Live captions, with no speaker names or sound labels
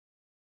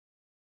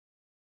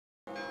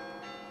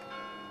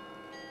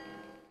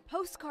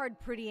postcard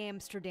pretty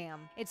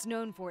Amsterdam. It's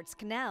known for its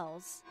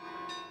canals.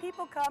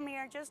 People come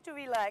here just to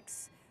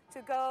relax,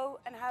 to go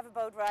and have a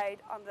boat ride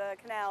on the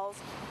canals.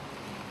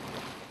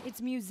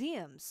 Its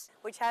museums.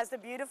 Which has the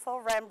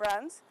beautiful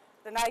Rembrandt,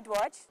 the Night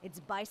Watch. Its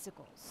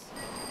bicycles.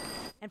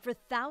 And for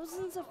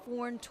thousands of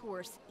foreign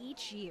tourists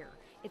each year,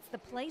 it's the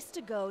place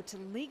to go to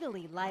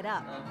legally light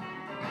up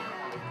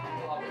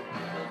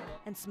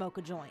and smoke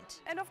a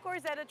joint. And of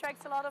course that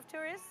attracts a lot of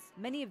tourists.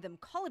 Many of them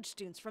college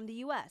students from the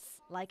US,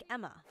 like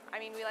Emma. I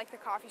mean, we like the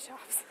coffee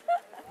shops.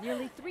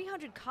 Nearly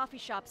 300 coffee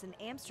shops in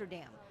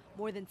Amsterdam,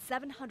 more than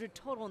 700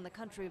 total in the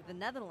country of the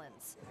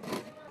Netherlands.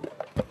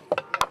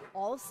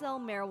 All sell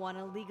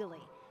marijuana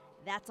legally.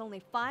 That's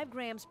only 5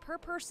 grams per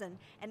person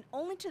and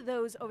only to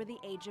those over the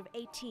age of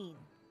 18.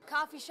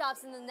 Coffee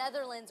shops in the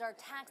Netherlands are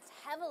taxed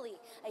heavily.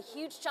 A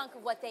huge chunk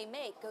of what they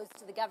make goes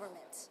to the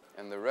government.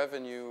 And the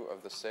revenue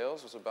of the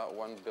sales was about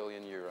 1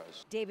 billion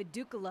euros. David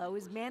Ducalo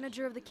is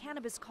manager of the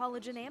Cannabis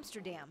College in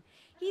Amsterdam.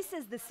 He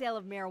says the sale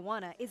of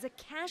marijuana is a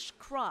cash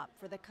crop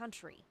for the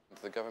country.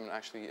 The government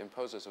actually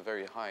imposes a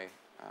very high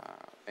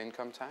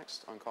income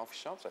tax on coffee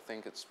shops. I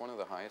think it's one of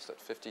the highest at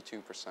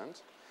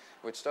 52%,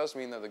 which does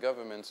mean that the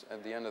government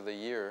at the end of the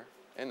year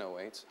in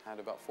 2008 had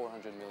about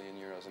 400 million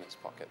euros in its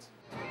pocket.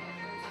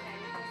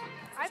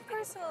 I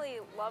personally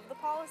love the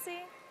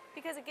policy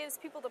because it gives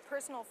people the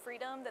personal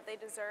freedom that they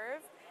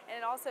deserve, and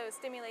it also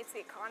stimulates the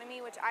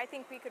economy, which I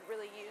think we could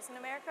really use in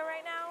America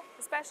right now,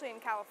 especially in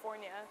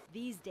California.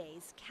 These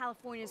days,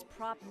 California's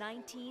Prop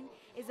 19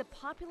 is a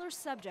popular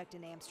subject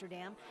in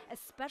Amsterdam,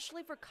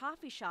 especially for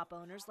coffee shop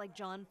owners like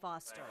John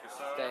Foster.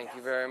 Thank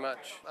you very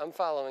much. I'm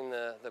following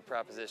the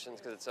propositions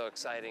because it's so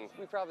exciting.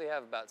 We probably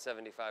have about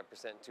 75%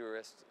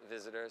 tourist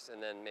visitors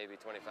and then maybe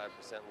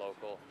 25%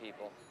 local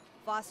people.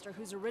 Foster,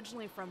 who's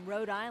originally from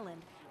Rhode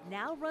Island,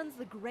 now runs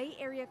the Gray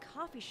Area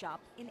Coffee Shop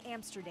in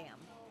Amsterdam.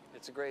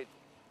 It's a great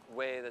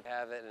way to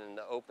have it and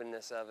the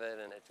openness of it,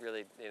 and it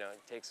really, it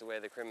takes away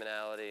the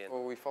criminality.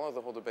 Well, we follow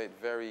the whole debate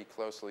very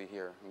closely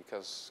here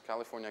because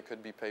California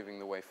could be paving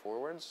the way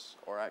forwards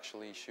or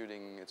actually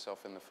shooting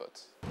itself in the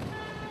foot.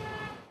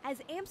 As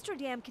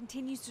Amsterdam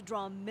continues to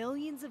draw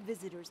millions of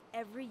visitors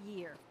every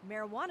year,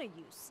 marijuana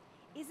use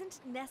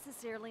isn't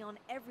necessarily on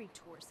every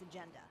tourist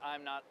agenda.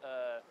 I'm not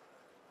a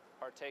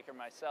partaker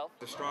myself.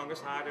 The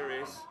strongest high there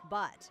is.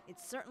 But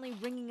it's certainly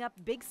ringing up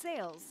big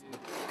sales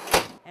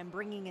and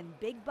bringing in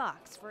big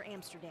bucks for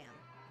Amsterdam.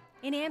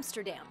 In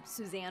Amsterdam,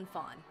 Suzanne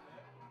Phan.